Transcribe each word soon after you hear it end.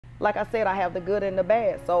like I said, I have the good and the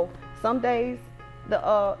bad. So some days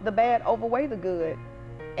the bad overweigh the good.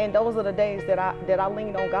 And those are the days that I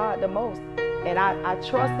lean on God the most. And I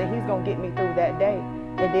trust that He's gonna get me through that day.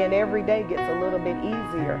 And then every day gets a little bit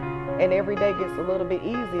easier. And every day gets a little bit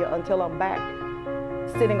easier until I'm back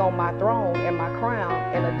sitting on my throne and my crown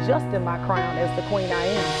and adjusting my crown as the queen I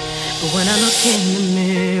am. But when I look in the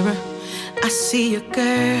mirror, I see a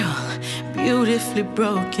girl, beautifully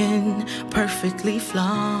broken, perfectly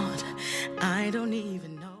flawed. I don't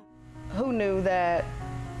even know. Who knew that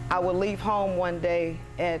I would leave home one day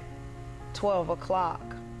at 12 o'clock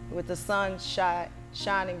with the sun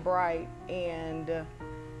shining bright and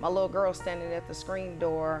my little girl standing at the screen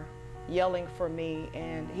door yelling for me,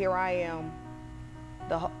 and here I am,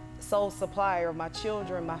 the sole supplier of my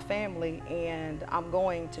children, my family, and I'm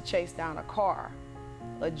going to chase down a car,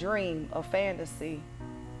 a dream, a fantasy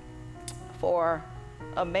for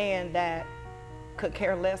a man that could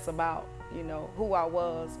care less about, you know, who I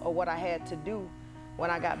was or what I had to do when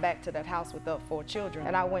I got back to that house with the 4 children.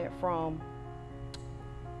 And I went from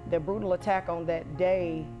the brutal attack on that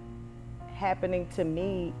day happening to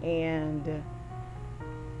me and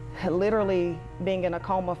literally being in a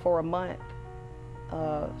coma for a month,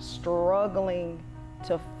 struggling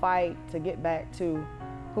to fight to get back to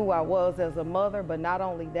who I was as a mother, but not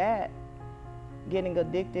only that, getting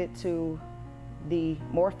addicted to the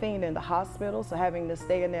morphine in the hospital, so having to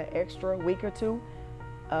stay in there extra week or two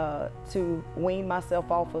to wean myself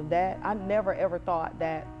off of that. I never ever thought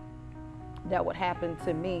that that would happen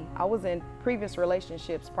to me. I was in previous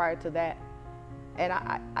relationships prior to that, and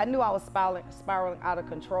I knew I was spiraling out of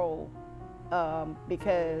control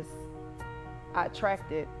because I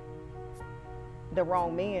attracted the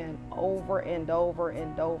wrong men over and over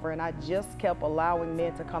and over, and I just kept allowing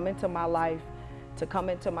men to come into my life, to come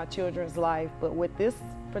into my children's life. But with this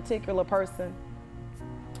particular person,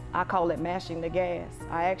 I call it mashing the gas.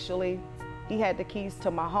 He had the keys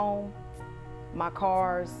to my home, my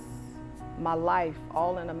cars, my life,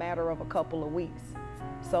 all in a matter of a couple of weeks.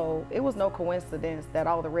 So it was no coincidence that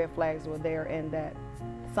all the red flags were there and that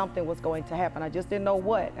something was going to happen. I just didn't know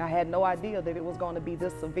what. I had no idea that it was going to be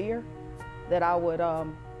this severe, that I would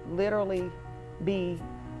literally be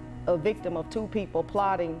a victim of 2 people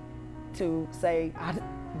plotting to say,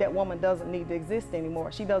 that woman doesn't need to exist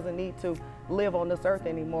anymore. She doesn't need to live on this earth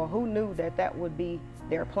anymore. Who knew that that would be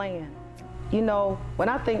their plan? You know, when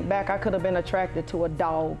I think back, I could have been attracted to a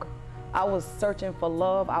dog. I was searching for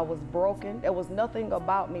love. I was broken. There was nothing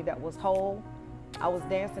about me that was whole. I was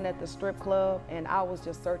dancing at the strip club and I was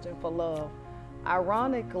just searching for love.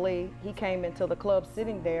 Ironically, he came into the club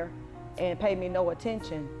sitting there and paid me no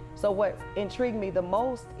attention. So what intrigued me the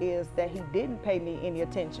most is that he didn't pay me any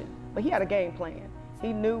attention, but he had a game plan.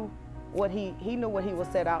 He knew what he was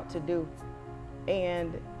set out to do.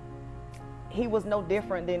 And he was no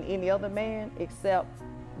different than any other man, except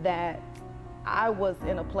that I was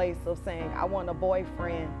in a place of saying, I want a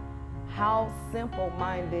boyfriend. How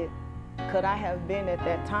simple-minded could I have been at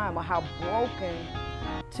that time, or how broken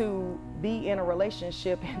to be in a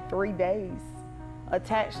relationship in 3 days,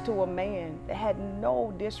 attached to a man that had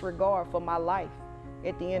no disregard for my life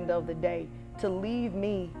at the end of the day, to leave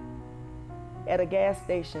me at a gas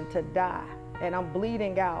station to die, and I'm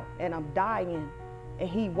bleeding out and I'm dying, and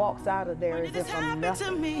he walks out of there as if I'm nothing.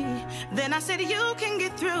 To me, then I said, you can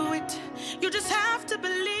get through it. You just have to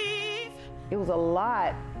believe. It was a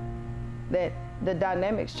lot that the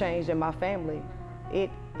dynamics changed in my family.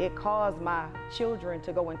 It caused my children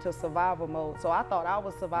to go into survival mode. So I thought I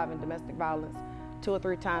was surviving domestic violence 2 or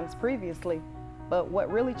 3 times previously, but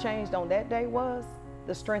what really changed on that day was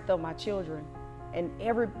the strength of my children. And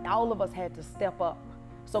all of us had to step up.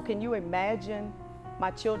 So can you imagine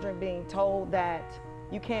my children being told that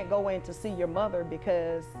you can't go in to see your mother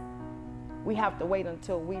because we have to wait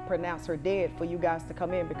until we pronounce her dead for you guys to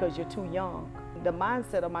come in because you're too young? The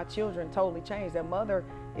mindset of my children totally changed. Their mother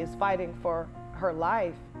is fighting for her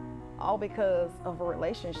life, all because of a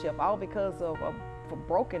relationship, all because of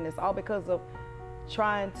brokenness, all because of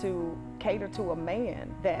trying to cater to a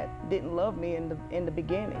man that didn't love me in the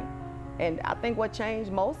beginning. And I think what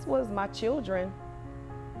changed most was my children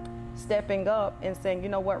stepping up and saying, you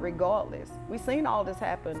know what, regardless, we seen all this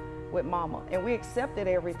happen with mama and we accepted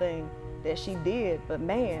everything that she did, but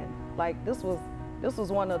man, like this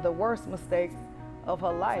was one of the worst mistakes of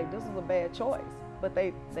her life. This was a bad choice, but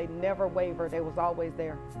they never wavered. They was always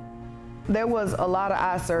there. There was a lot of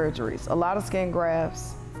eye surgeries, a lot of skin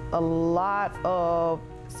grafts, a lot of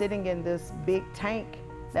sitting in this big tank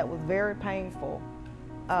that was very painful.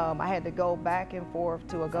 I had to go back and forth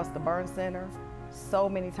to Augusta Burn Center so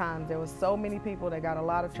many times. There was so many people that got a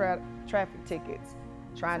lot of traffic tickets.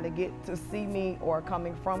 trying to get to see me or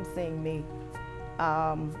coming from seeing me.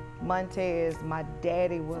 Montez, my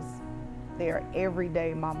daddy was there every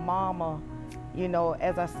day. My mama, you know,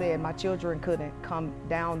 as I said, my children couldn't come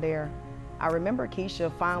down there. I remember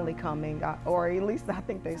Keisha finally coming, or at least I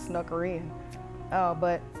think they snuck her in.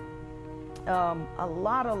 But a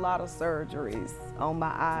lot of surgeries on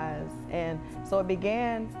my eyes. And so it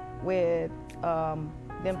began with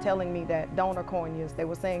them telling me that donor corneas, they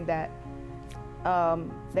were saying that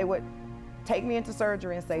they would take me into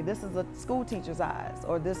surgery and say, this is a school teacher's eyes,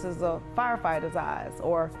 or this is a firefighter's eyes,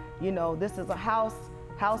 or, you know, this is a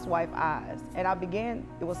housewife eyes. And I began,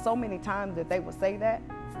 it was so many times that they would say that,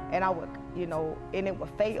 and I would, you know, and it would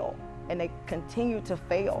fail, and they continued to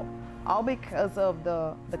fail, all because of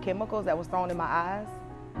the chemicals that was thrown in my eyes.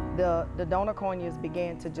 The donor corneas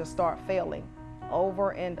began to just start failing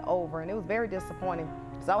over and over, and it was very disappointing.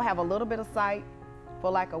 So I would have a little bit of sight for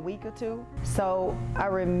like a week or two. So I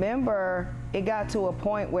remember it got to a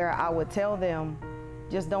point where I would tell them,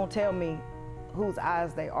 just don't tell me whose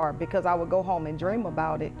eyes they are, because I would go home and dream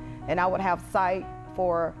about it, and I would have sight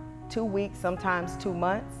for 2 weeks, sometimes 2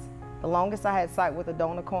 months. The longest I had sight with the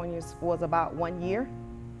donor corneas was about 1 year.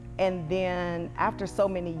 And then after so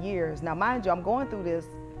many years, now mind you, I'm going through this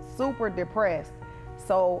super depressed.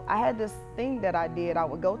 So I had this thing that I did. I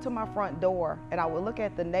would go to my front door and I would look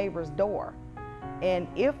at the neighbor's door. And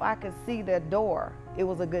if I could see their door, it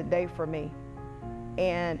was a good day for me.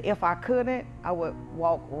 And if I couldn't, I would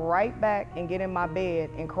walk right back and get in my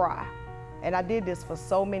bed and cry. And I did this for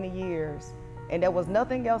so many years. And there was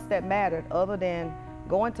nothing else that mattered other than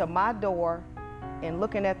going to my door and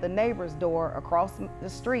looking at the neighbor's door across the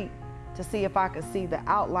street to see if I could see the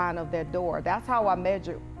outline of their door. That's how I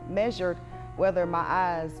measured whether my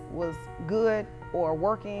eyes was good or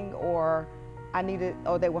working, or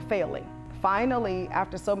they were failing. Finally,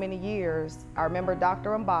 after so many years, I remember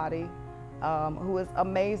Dr. Mbadi, who is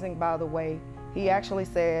amazing, by the way. He actually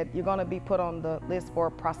said, you're gonna be put on the list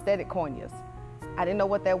for prosthetic corneas. I didn't know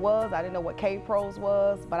what that was. I didn't know what K-Pros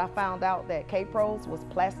was, but I found out that K-Pros was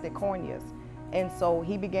plastic corneas. And so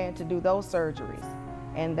he began to do those surgeries.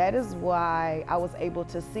 And that is why I was able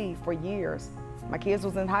to see for years. My kids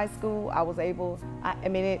was in high school. I was able,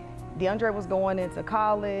 DeAndre was going into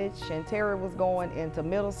college, and Terry was going into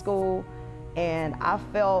middle school. And I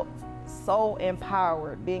felt so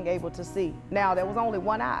empowered being able to see. Now, there was only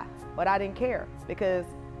one eye, but I didn't care, because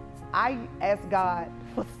I asked God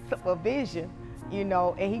for vision, you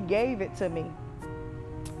know, and he gave it to me.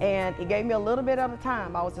 And he gave me a little bit at a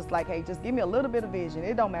time. I was just like, hey, just give me a little bit of vision.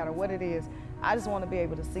 It don't matter what it is. I just want to be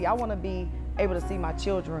able to see. I want to be able to see my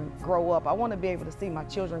children grow up. I want to be able to see my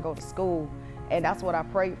children go to school. And that's what I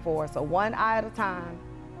prayed for. So one eye at a time.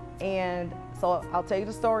 And so I'll tell you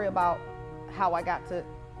the story about how I got to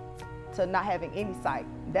not having any sight.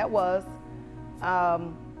 That was, my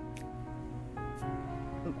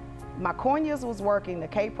corneas was working, the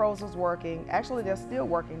K-Pros was working. Actually, they're still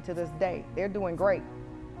working to this day. They're doing great.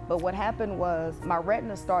 But what happened was my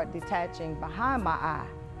retina started detaching behind my eye.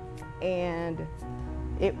 And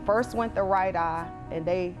it first went the right eye, and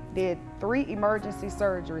they did 3 emergency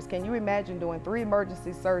surgeries. Can you imagine doing 3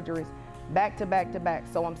 emergency surgeries back to back to back?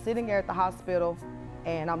 So I'm sitting there at the hospital,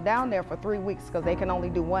 and I'm down there for 3 weeks because they can only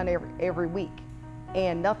do one every week.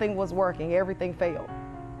 And nothing was working, everything failed.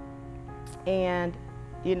 And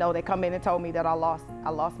you know, they come in and told me that I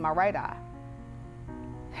lost my right eye.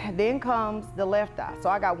 Then comes the left eye. So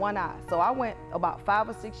I got one eye. So I went about 5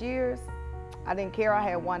 or 6 years. I didn't care, I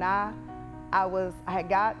had one eye. I had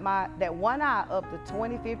got that one eye up to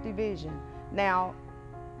 20/50 vision. Now,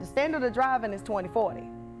 the standard of driving is 20/40,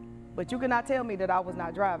 but you cannot tell me that I was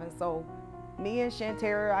not driving. So me and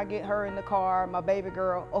Shantara, I get her in the car, my baby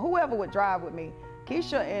girl, or whoever would drive with me.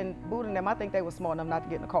 Keisha and Buddha and them, I think they were smart enough not to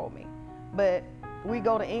get in the car with me. But we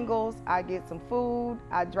go to Ingles, I get some food,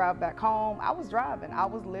 I drive back home. I was driving. I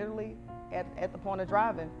was literally at the point of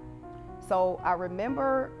driving. So I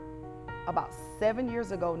remember about 7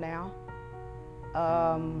 years ago now,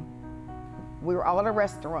 we were all at a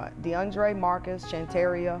restaurant. DeAndre, Marcus,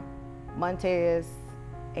 Shantaria, Montez,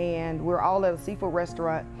 and we were all at a seafood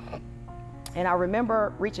restaurant. And I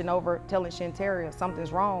remember reaching over, telling Shantaria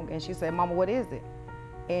something's wrong, and she said, "Mama, what is it?"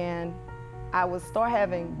 And I would start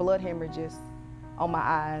having blood hemorrhages on my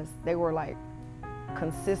eyes. They were like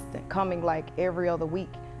consistent, coming like every other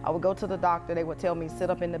week. I would go to the doctor, they would tell me sit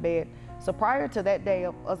up in the bed. So prior to that day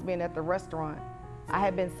of us being at the restaurant, I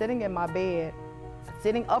had been sitting in my bed,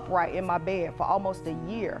 sitting upright in my bed for almost a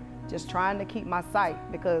year, just trying to keep my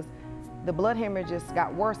sight because the blood hemorrhages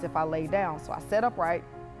got worse if I lay down. So I sat upright,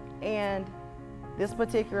 and this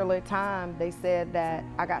particular time they said that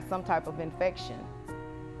I got some type of infection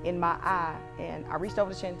in my eye. And I reached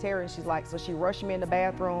over to Shantara and she's like, so she rushed me in the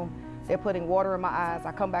bathroom. They're putting water in my eyes.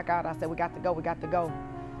 I come back out, I said, we got to go, we got to go.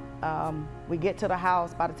 We get to the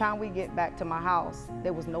house. By the time we get back to my house,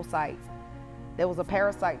 there was no sight. There was a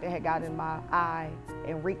parasite that had got in my eye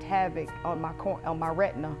and wreaked havoc on my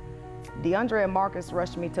retina. DeAndre and Marcus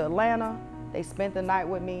rushed me to Atlanta. They spent the night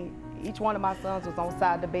with me. Each one of my sons was on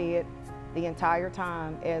side the bed the entire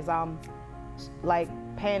time as I'm like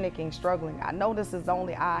panicking, struggling. I know this is the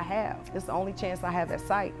only eye I have. This is the only chance I have at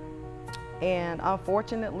sight. And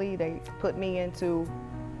unfortunately, they took me into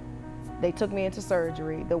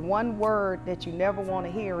surgery. The one word that you never want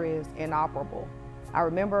to hear is inoperable. I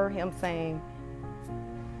remember him saying,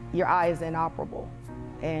 your eye is inoperable.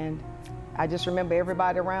 And I just remember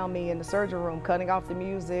everybody around me in the surgery room cutting off the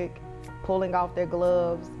music, pulling off their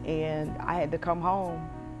gloves, and I had to come home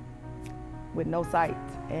with no sight.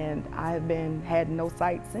 And I have had no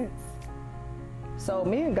sight since. So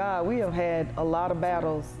me and God, we have had a lot of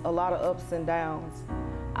battles, a lot of ups and downs.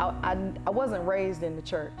 I wasn't raised in the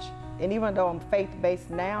church. And even though I'm faith-based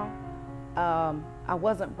now, I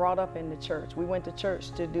wasn't brought up in the church. We went to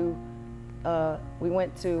church we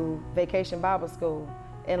went to Vacation Bible School.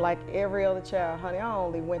 And like every other child, honey, I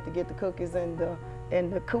only went to get the cookies and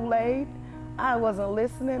the Kool-Aid. I wasn't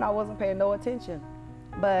listening, I wasn't paying no attention.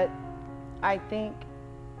 But I think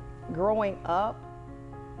growing up,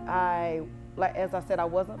 as I said, I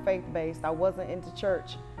wasn't faith-based, I wasn't into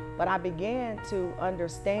church, but I began to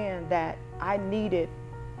understand that I needed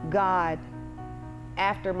God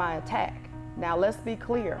after my attack. Now let's be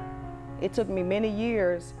clear, it took me many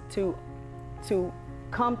years to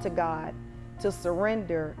come to God, to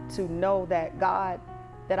surrender, to know that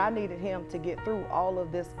that I needed Him to get through all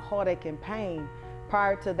of this heartache and pain.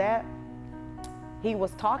 Prior to that, He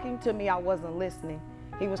was talking to me, I wasn't listening.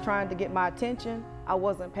 He was trying to get my attention, I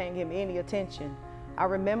wasn't paying Him any attention. I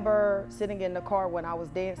remember sitting in the car when I was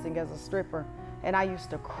dancing as a stripper, and I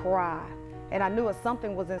used to cry. And I knew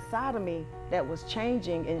something was inside of me that was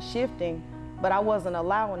changing and shifting, but I wasn't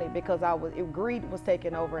allowing it because greed was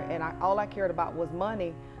taking over, and all I cared about was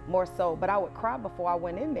money more so. But I would cry before I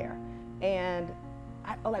went in there. And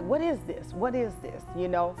I was like, what is this? What is this? You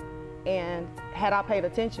know? And had I paid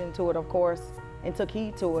attention to it, of course, and took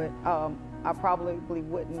heed to it, I probably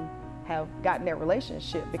wouldn't have gotten that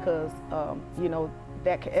relationship because, you know,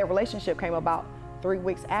 that relationship came about 3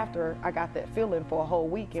 weeks after I got that feeling for a whole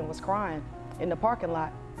week and was crying in the parking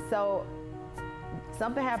lot. So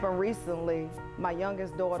something happened recently. My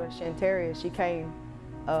youngest daughter, Shantara, she came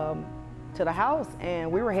to the house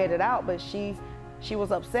and we were headed out, but she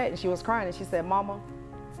was upset and she was crying and she said, Mama,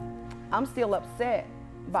 I'm still upset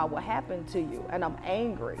about what happened to you and I'm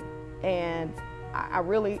angry. And I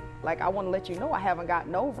really, I want to let you know I haven't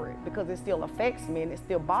gotten over it because it still affects me and it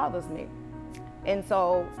still bothers me. And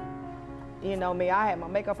so, you know me, I had my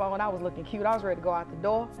makeup on, I was looking cute, I was ready to go out the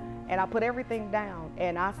door, and I put everything down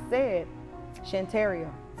and I said,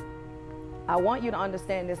 Shantara, I want you to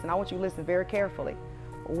understand this and I want you to listen very carefully.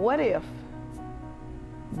 What if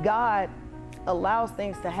God allows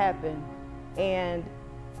things to happen and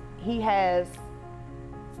He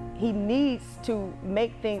needs to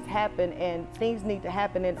make things happen and things need to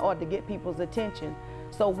happen in order to get people's attention?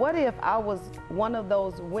 So what if I was one of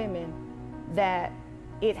those women that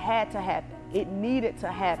it had to happen, it needed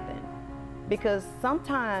to happen? Because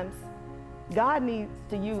sometimes God needs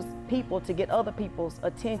to use people to get other people's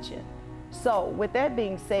attention. So with that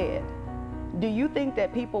being said, do you think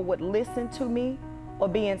that people would listen to me or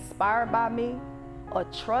be inspired by me or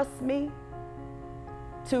trust me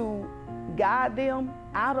to guide them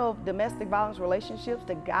out of domestic violence relationships,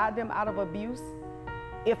 to guide them out of abuse,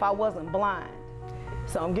 if I wasn't blind?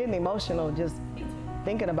 So I'm getting emotional just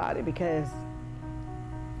thinking about it because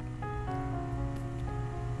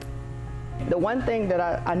the one thing that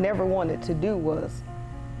I never wanted to do was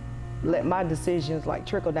let my decisions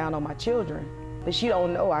trickle down on my children. But she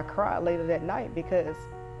don't know I cried later that night because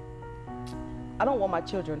I don't want my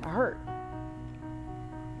children to hurt.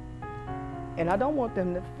 And I don't want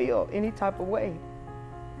them to feel any type of way.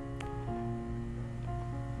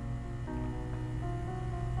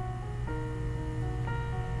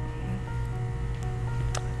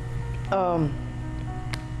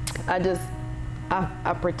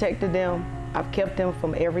 I protected them. I've kept them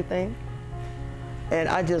from everything. And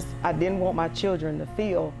I didn't want my children to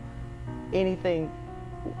feel anything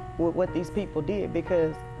with what these people did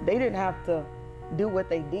because they didn't have to do what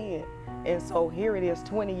they did. And so here it is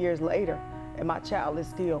 20 years later and my child is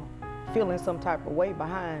still feeling some type of way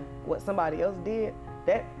behind what somebody else did.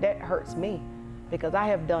 That hurts me because I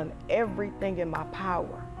have done everything in my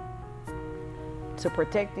power to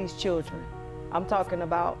protect these children I'm talking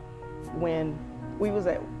about when we was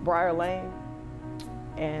at Briar Lane,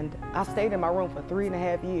 and I stayed in my room for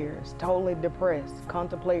 3.5 years, totally depressed,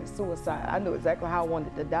 contemplated suicide. I knew exactly how I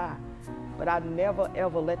wanted to die, but I never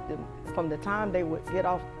ever let them, from the time they would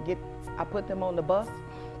I put them on the bus,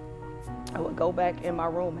 I would go back in my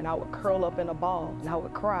room and I would curl up in a ball and I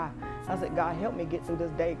would cry. I said, God, help me get through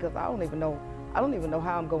this day, because I don't even know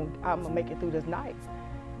how I'm gonna make it through this night.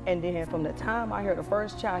 And then from the time I hear the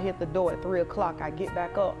first child hit the door at 3 o'clock, I get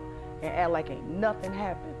back up and act like ain't nothing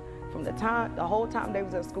happened. From the whole time they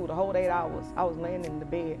was at school, the whole 8 hours, I was laying in the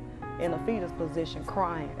bed in a fetus position,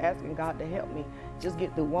 crying, asking God to help me just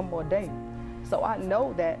get through one more day. So I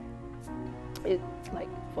know that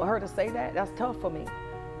for her to say that, that's tough for me.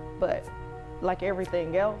 But like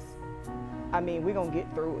everything else, I mean, we're gonna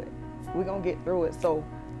get through it. We're gonna get through it. So,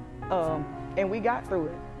 and we got through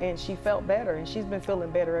it, and she felt better, and she's been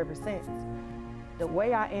feeling better ever since. The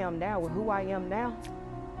way I am now, with who I am now,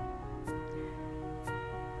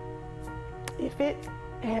 if it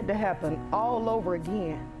had to happen all over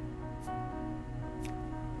again,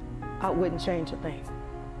 I wouldn't change a thing.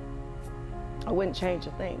 I wouldn't change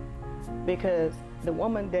a thing, because the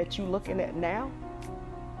woman that you're looking at now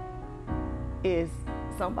is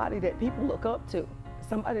somebody that people look up to,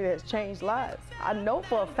 somebody that's changed lives. I know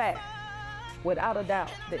for a fact, without a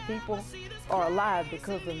doubt, that people are alive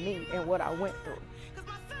because of me and what I went through.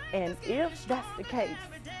 And if that's the case,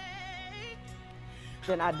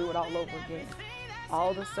 then I do it all over again.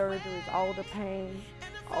 All the surgeries, all the pain,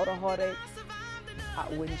 all the heartaches, I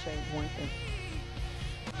wouldn't change one thing.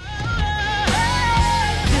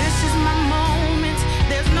 This is my moment,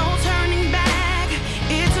 there's no turning back.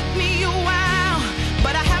 It took me a while,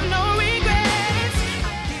 but I have no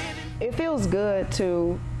regrets. It feels good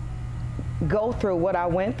to go through what I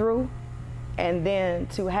went through, and then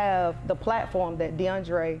to have the platform that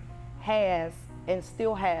DeAndre has and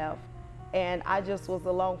still have. And I just was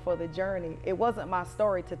along for the journey. It wasn't my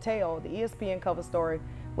story to tell. The ESPN cover story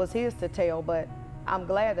was his to tell, but I'm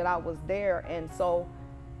glad that I was there. And so,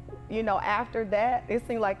 you know, after that, it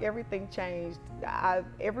seemed like everything changed.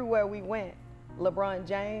 Everywhere we went, LeBron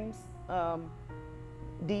James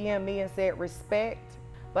DM'd me and said respect.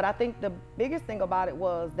 But I think the biggest thing about it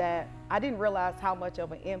was that I didn't realize how much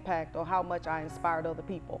of an impact or how much I inspired other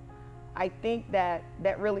people. I think that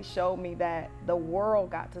really showed me that the world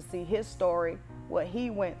got to see his story, what he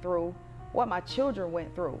went through, what my children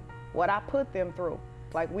went through, what I put them through.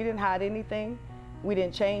 Like, we didn't hide anything, we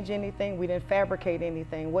didn't change anything, we didn't fabricate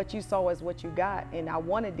anything. What you saw is what you got, and I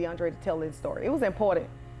wanted DeAndre to tell his story. It was important.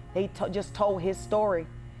 He just told his story,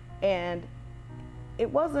 and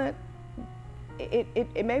it wasn't,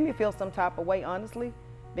 it made me feel some type of way, honestly,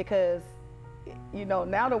 because, you know,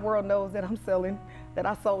 now the world knows that I'm selling, that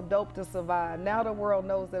I sold dope to survive. Now the world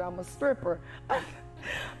knows that I'm a stripper.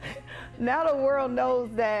 Now the world knows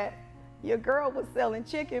that your girl was selling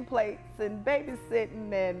chicken plates and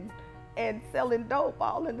babysitting and selling dope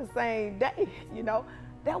all in the same day. You know,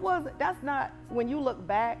 that's not, when you look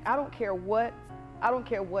back, I don't care what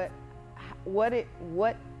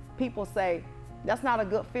people say, that's not a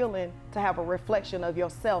good feeling to have a reflection of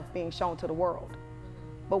yourself being shown to the world.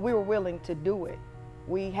 But we were willing to do it.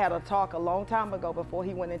 We had a talk a long time ago before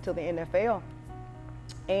he went into the NFL.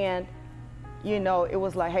 And, you know, it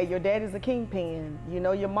was like, hey, your daddy's a kingpin. You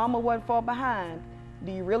know, your mama wasn't far behind.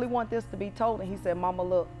 Do you really want this to be told? And he said, Mama,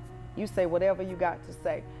 look, you say whatever you got to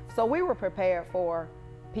say. So we were prepared for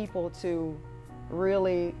people to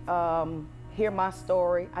really hear my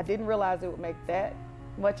story. I didn't realize it would make that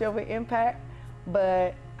much of an impact,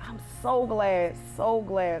 but I'm so glad, so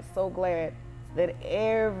glad, so glad that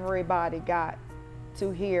everybody got to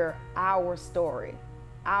hear our story,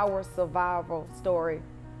 our survival story,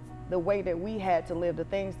 the way that we had to live, the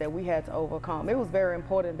things that we had to overcome. It was very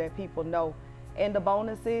important that people know. And the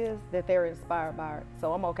bonus is that they're inspired by it,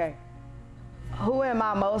 so I'm okay. Who am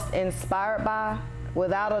I most inspired by?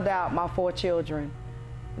 Without a doubt, my 4 children.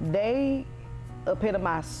 They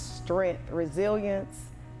epitomize strength, resilience,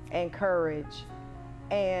 and courage.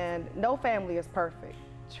 And no family is perfect.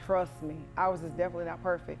 Trust me, ours is definitely not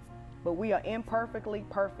perfect, but we are imperfectly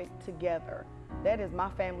perfect together. That is my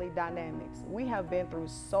family dynamics. We have been through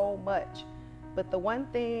so much, but the one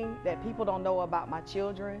thing that people don't know about my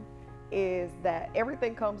children is that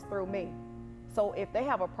everything comes through me. So if they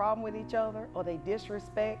have a problem with each other, or they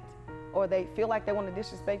disrespect, or they feel like they want to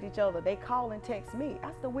disrespect each other, they call and text me.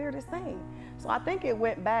 That's the weirdest thing. So I think it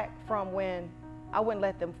went back from when I wouldn't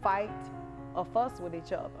let them fight or fuss with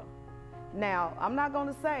each other. Now, I'm not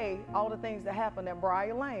gonna say all the things that happened at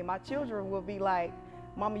Briar Lane. My children will be like,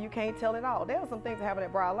 Mama, you can't tell it all. There were some things that happened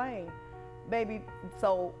at Briar Lane, baby,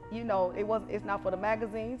 so, you know, it's not for the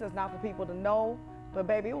magazines, it's not for people to know, but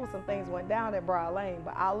baby, it was some things went down at Briar Lane.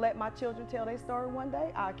 But I'll let my children tell their story one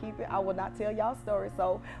day. I'll keep it. I will not tell y'all stories.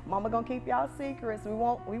 So mama gonna keep y'all secrets. We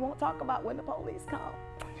won't talk about when the police come.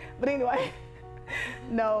 But anyway,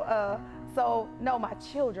 no, so no, my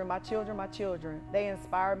children, they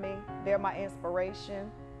inspire me. They're my inspiration.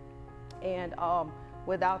 And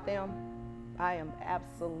without them, I am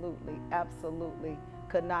absolutely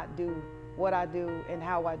could not do what I do and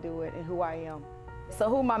how I do it and who I am. So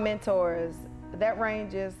who my mentors? That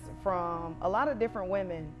ranges from a lot of different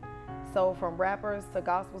women. So from rappers to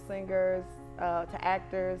gospel singers to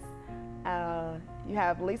actors. You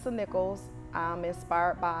have Lisa Nichols. I'm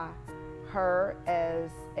inspired by her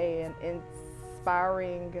as an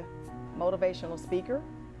inspiring motivational speaker.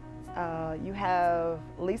 You have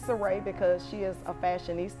Lisa Ray, because she is a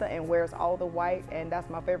fashionista and wears all the white, and that's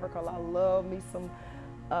my favorite color. I love me some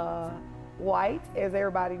white, as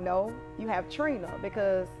everybody know. You have Trina,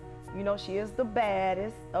 because you know she is the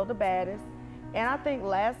baddest of the baddest. And I think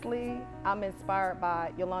lastly, I'm inspired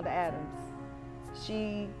by Yolanda Adams.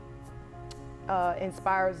 She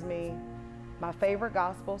inspires me. My favorite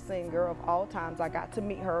gospel singer of all times. I got to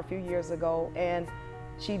meet her a few years ago, and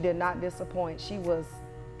she did not disappoint. She was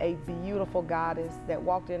a beautiful goddess that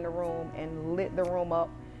walked in the room and lit the room up.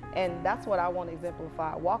 And that's what I want to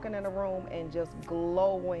exemplify, walking in a room and just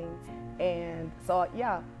glowing. And so,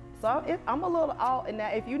 yeah, so I'm a little all, and now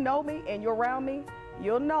if you know me and you're around me,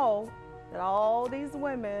 you'll know that all these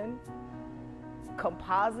women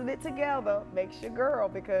composited together makes your girl,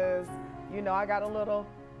 because, you know, I got a little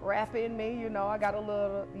rap in me, you know, I got a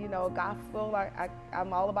little, you know, gospel.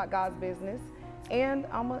 I'm all about God's business, and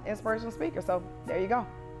I'm an inspirational speaker, so there you go.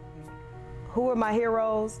 Who are my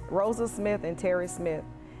heroes? Rosa Smith and Terry Smith.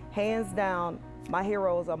 Hands down, my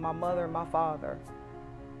heroes are my mother and my father.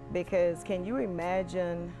 Because can you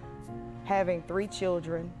imagine having 3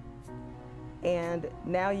 children and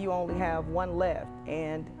now you only have 1 left,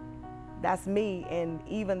 and that's me, and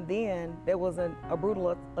even then there was a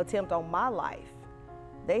brutal attempt on my life.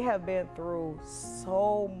 They have been through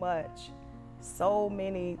so much, so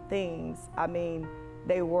many things. I mean,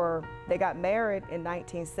 they got married in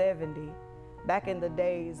 1970, back in the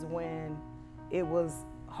days when it was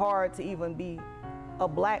hard to even be a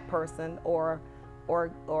black person, or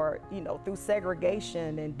you know, through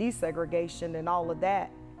segregation and desegregation and all of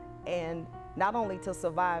that. And not only to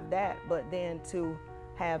survive that, but then to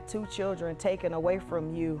have 2 children taken away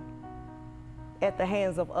from you at the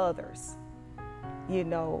hands of others. You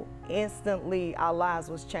know, instantly our lives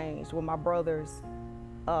was changed when my brothers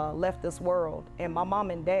left this world, and my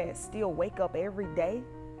mom and dad still wake up every day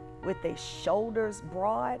with their shoulders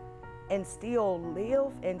broad and still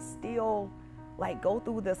live and still like go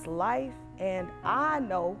through this life. And I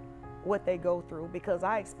know what they go through because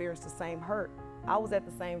I experienced the same hurt. I was at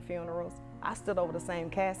the same funerals. I stood over the same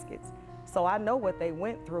caskets. So I know what they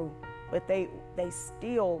went through, but they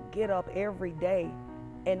still get up every day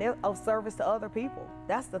and they're of service to other people.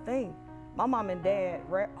 That's the thing. My mom and dad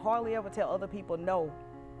hardly ever tell other people no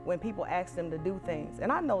when people ask them to do things.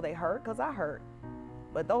 And I know they hurt because I hurt.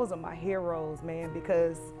 But those are my heroes, man,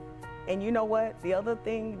 because, and you know what? The other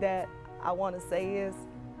thing that I want to say is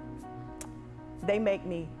they make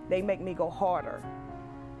me go harder.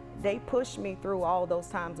 They pushed me through all those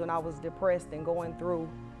times when I was depressed and going through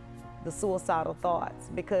the suicidal thoughts,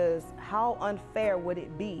 because how unfair would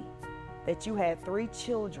it be that you had 3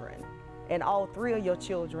 children and all 3 of your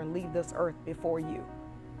children leave this earth before you?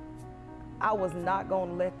 I was not going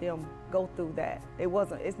to let them go through that.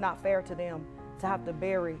 It's not fair to them to have to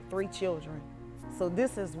bury 3 children. So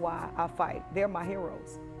this is why I fight. They're my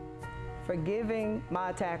heroes. Forgiving my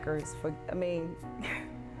attackers,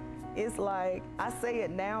 it's like, I say it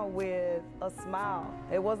now with a smile.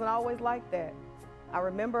 It wasn't always like that. I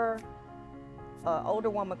remember an older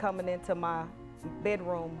woman coming into my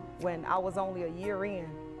bedroom when I was only a year in,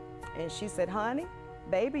 and she said, honey,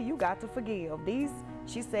 baby, you got to forgive.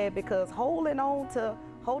 She said, because holding on to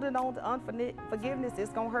unforgiveness,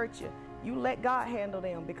 it's gonna hurt you. You let God handle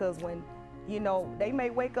them, because when, you know, they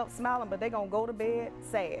may wake up smiling, but they're gonna go to bed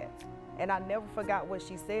sad. And I never forgot what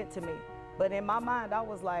she said to me. But in my mind, I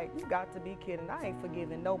was like, you got to be kidding. I ain't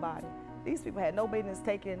forgiving nobody. These people had no business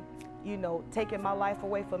taking my life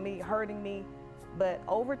away from me, hurting me. But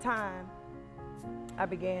over time, I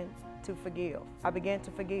began to forgive. And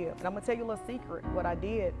I'm gonna tell you a little secret, what I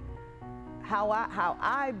did, how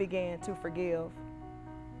I began to forgive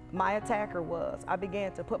my attacker was, I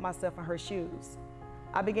began to put myself in her shoes.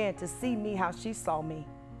 I began to see me how she saw me.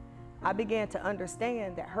 I began to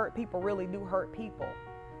understand that hurt people really do hurt people.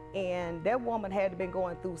 And that woman had been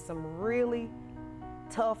going through some really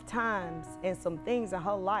tough times and some things in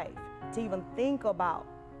her life to even think about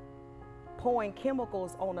pouring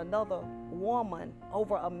chemicals on another woman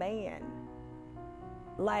over a man.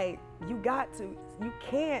 Like, you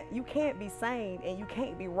can't be sane and you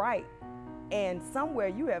can't be right. And somewhere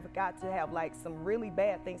you have got to have like some really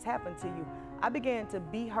bad things happen to you. I began to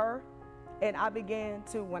be her, and I began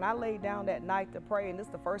to, when I laid down that night to pray, and this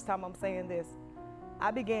is the first time I'm saying this,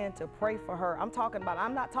 I began to pray for her. I'm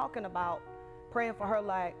not talking about praying for her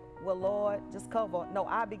like, well, Lord, just cover. No,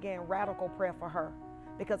 I began radical prayer for her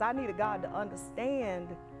because I needed God to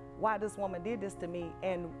understand why this woman did this to me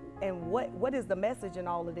and what is the message in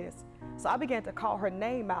all of this. So I began to call her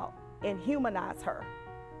name out and humanize her,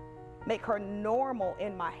 make her normal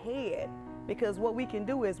in my head, because what we can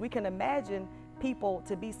do is we can imagine people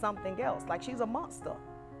to be something else, like she's a monster.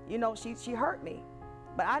 You know, she hurt me,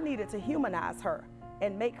 but I needed to humanize her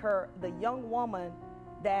and make her the young woman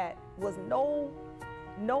that was no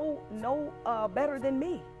better than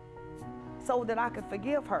me, so that I could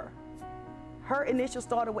forgive her. Her initial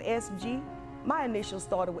started with SG. My initial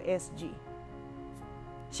started with SG.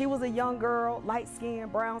 She was a young girl, light skin,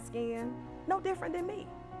 brown skin, no different than me.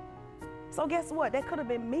 So guess what? That could have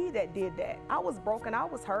been me that did that. I was broken, I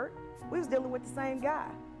was hurt. We was dealing with the same guy.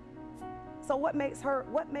 So what makes her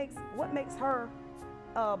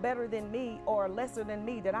better than me or lesser than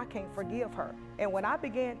me that I can't forgive her? And when I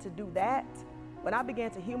began to do that, when I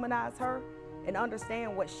began to humanize her and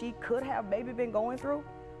understand what she could have maybe been going through,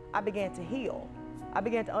 I began to heal. I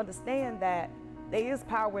began to understand that there is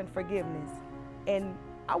power in forgiveness. And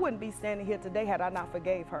I wouldn't be standing here today had I not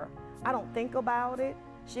forgave her. I don't think about it.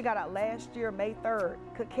 She got out last year, May 3rd,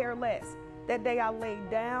 could care less. That day I laid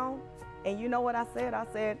down, and you know what I said? I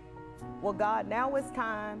said, well, God, now it's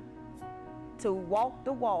time to walk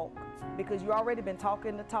the walk, because you already been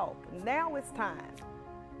talking the talk. Now it's time.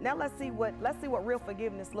 Now let's see what real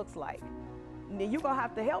forgiveness looks like. You're gonna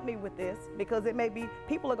have to help me with this, because it may be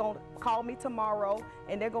people are gonna call me tomorrow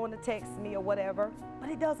and they're going to text me or whatever, but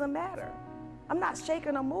it doesn't matter. I'm not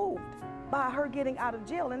shaken or moved by her getting out of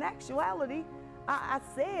jail. In actuality, I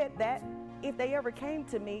said that if they ever came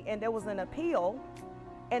to me and there was an appeal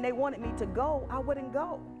and they wanted me to go, I wouldn't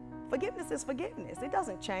go. Forgiveness is forgiveness. It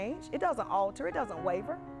doesn't change. It doesn't alter. It doesn't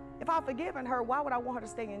waver. If I've forgiven her, why would I want her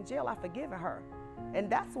to stay in jail? I've forgiven her. And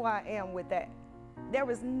that's why I am with that. There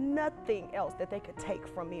is nothing else that they could take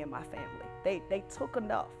from me and my family. They took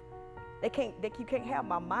enough. You can't have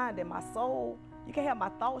my mind and my soul. You can't have my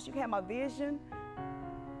thoughts. You can't have my vision.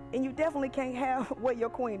 And you definitely can't have where your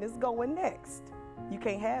queen is going next. You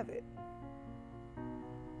can't have it.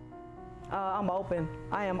 I'm open.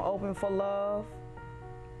 I am open for love.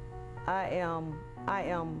 I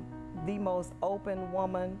am the most open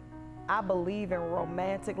woman. I believe in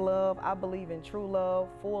romantic love. I believe in true love,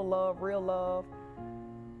 full love, real love.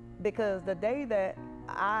 Because the day that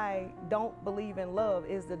I don't believe in love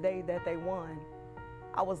is the day that they won.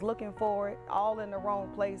 I was looking for it all in the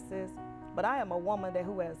wrong places, but I am a woman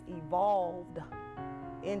who has evolved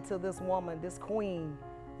into this woman, this queen.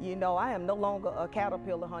 You know, I am no longer a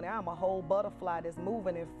caterpillar, honey. I'm a whole butterfly that's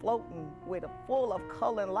moving and floating with full of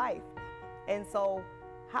color and life. And so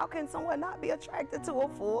how can someone not be attracted to a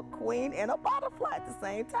full queen and a butterfly at the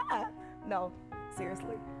same time? No,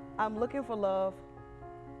 seriously. I'm looking for love,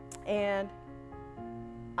 and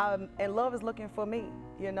love is looking for me,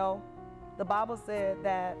 you know. The Bible said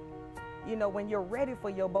that, you know, when you're ready for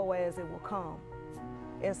your Boaz, it will come.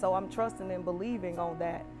 And so I'm trusting and believing on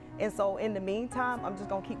that. And so in the meantime, I'm just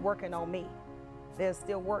gonna keep working on me. There's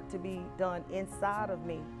still work to be done inside of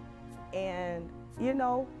me. And, you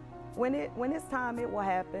know, when it's time, it will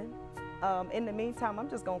happen. In the meantime, I'm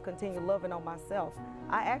just gonna continue loving on myself.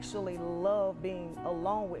 I actually love being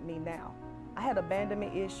alone with me now. I had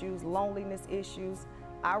abandonment issues, loneliness issues.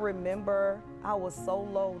 I remember I was so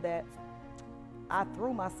low that I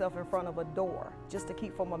threw myself in front of a door just to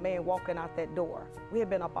keep from a man walking out that door. We had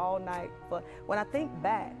been up all night. But when I think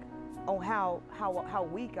back on how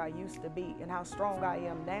weak I used to be and how strong I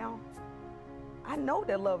am now, I know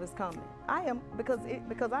that love is coming. I am,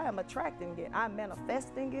 because I am attracting it. I'm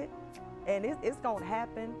manifesting it, and it's gonna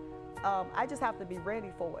happen. I just have to be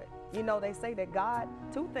ready for it. You know, they say that God,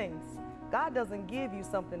 two things. God doesn't give you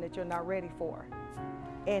something that you're not ready for.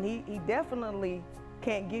 And he definitely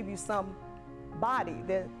can't give you somebody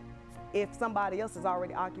that if somebody else is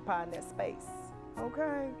already occupying that space.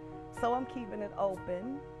 Okay? So I'm keeping it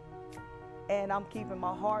open, and I'm keeping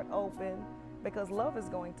my heart open, because love is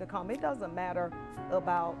going to come. It doesn't matter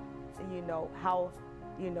about, you know, how,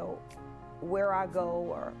 you know, where I go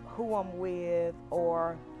or who I'm with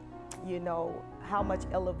or you know, how much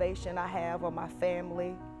elevation I have or my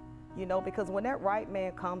family, you know, because when that right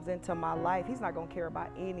man comes into my life, he's not going to care about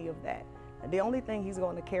any of that. The only thing he's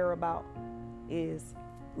going to care about is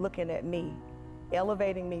looking at me,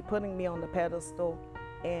 elevating me, putting me on the pedestal,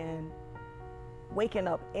 and waking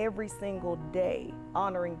up every single day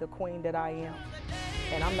honoring the queen that I am.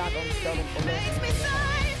 And I'm not going to settle for less.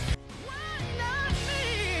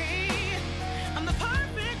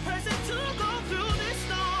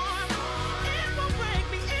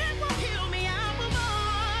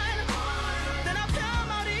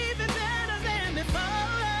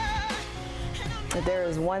 If there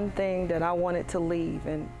is one thing that I wanted to leave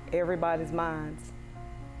in everybody's minds,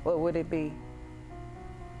 what would it be?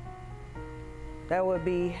 That would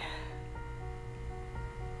be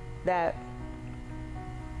that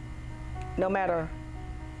no matter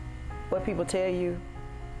what people tell you,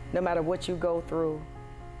 no matter what you go through,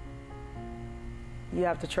 you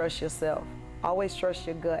have to trust yourself. Always trust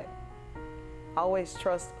your gut. Always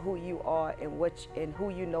trust who you are and who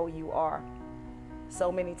you know you are. So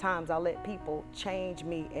many times I let people change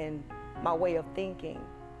me in my way of thinking,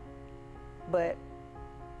 but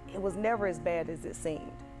it was never as bad as it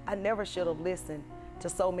seemed. I never should have listened to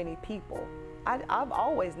so many people. I've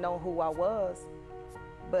always known who I was,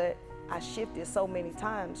 but I shifted so many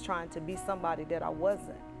times trying to be somebody that I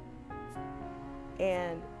wasn't.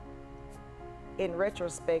 And in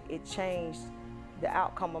retrospect, it changed the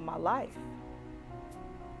outcome of my life.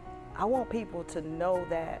 I want people to know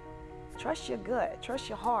that trust your gut, trust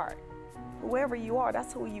your heart. Whoever you are,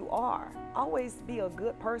 that's who you are. Always be a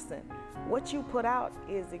good person. What you put out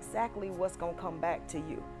is exactly what's gonna come back to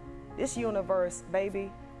you. This universe,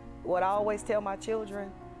 baby, what I always tell my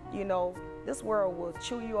children, you know, this world will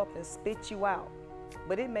chew you up and spit you out.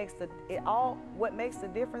 But what makes the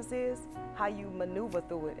difference is how you maneuver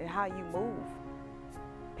through it and how you move.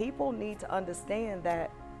 People need to understand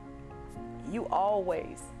that you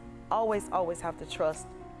always have to trust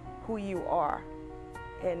who you are.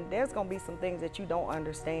 And there's gonna be some things that you don't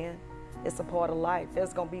understand. It's a part of life.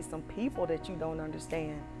 There's gonna be some people that you don't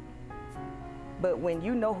understand. But when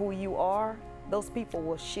you know who you are, those people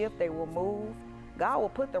will shift, they will move. God will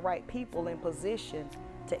put the right people in position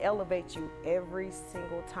to elevate you every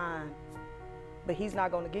single time. But he's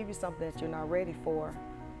not gonna give you something that you're not ready for.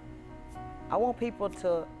 I want people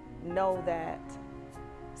to know that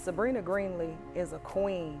Sabrina Greenlee is a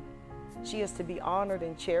queen. She is to be honored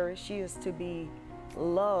and cherished. She is to be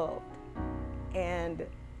loved. And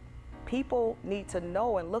people need to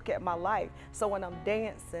know and look at my life. So when I'm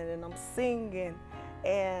dancing and I'm singing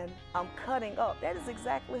and I'm cutting up, that is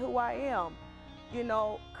exactly who I am. You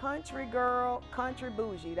know, country girl, country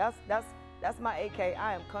bougie. That's my AK.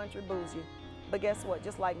 I am country bougie. But guess what?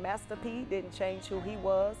 Just like Master P didn't change who he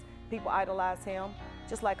was, people idolize him.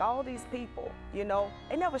 Just like all these people, you know,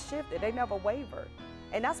 they never shifted, they never wavered.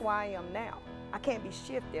 And that's where I am now. I can't be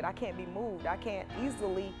shifted, I can't be moved, I can't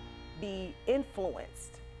easily be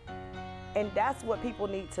influenced. And that's what people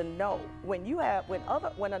need to know.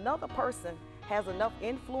 When another person has enough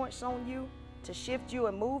influence on you to shift you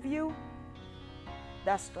and move you,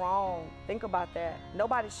 that's strong. Think about that.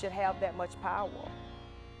 Nobody should have that much power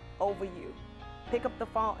over you. Pick up the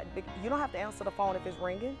phone. You don't have to answer the phone if it's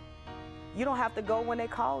ringing. You don't have to go when they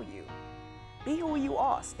call you. Be who you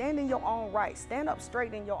are. Stand in your own right. Stand up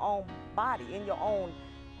straight in your own body, in your own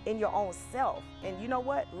self. And you know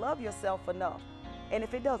what? Love yourself enough. And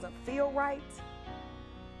if it doesn't feel right,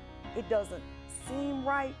 it doesn't seem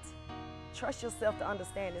right, trust yourself to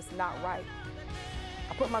understand it's not right.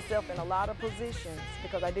 I put myself in a lot of positions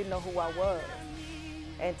because I didn't know who I was.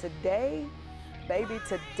 And today, baby,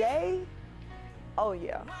 today, oh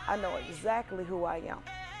yeah, I know exactly who I am.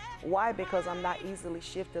 Why? Because I'm not easily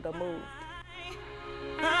shifted or moved.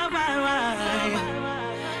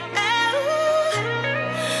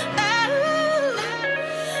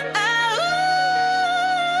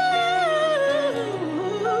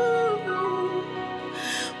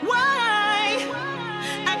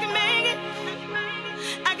 I can make it,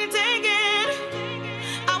 I can take it.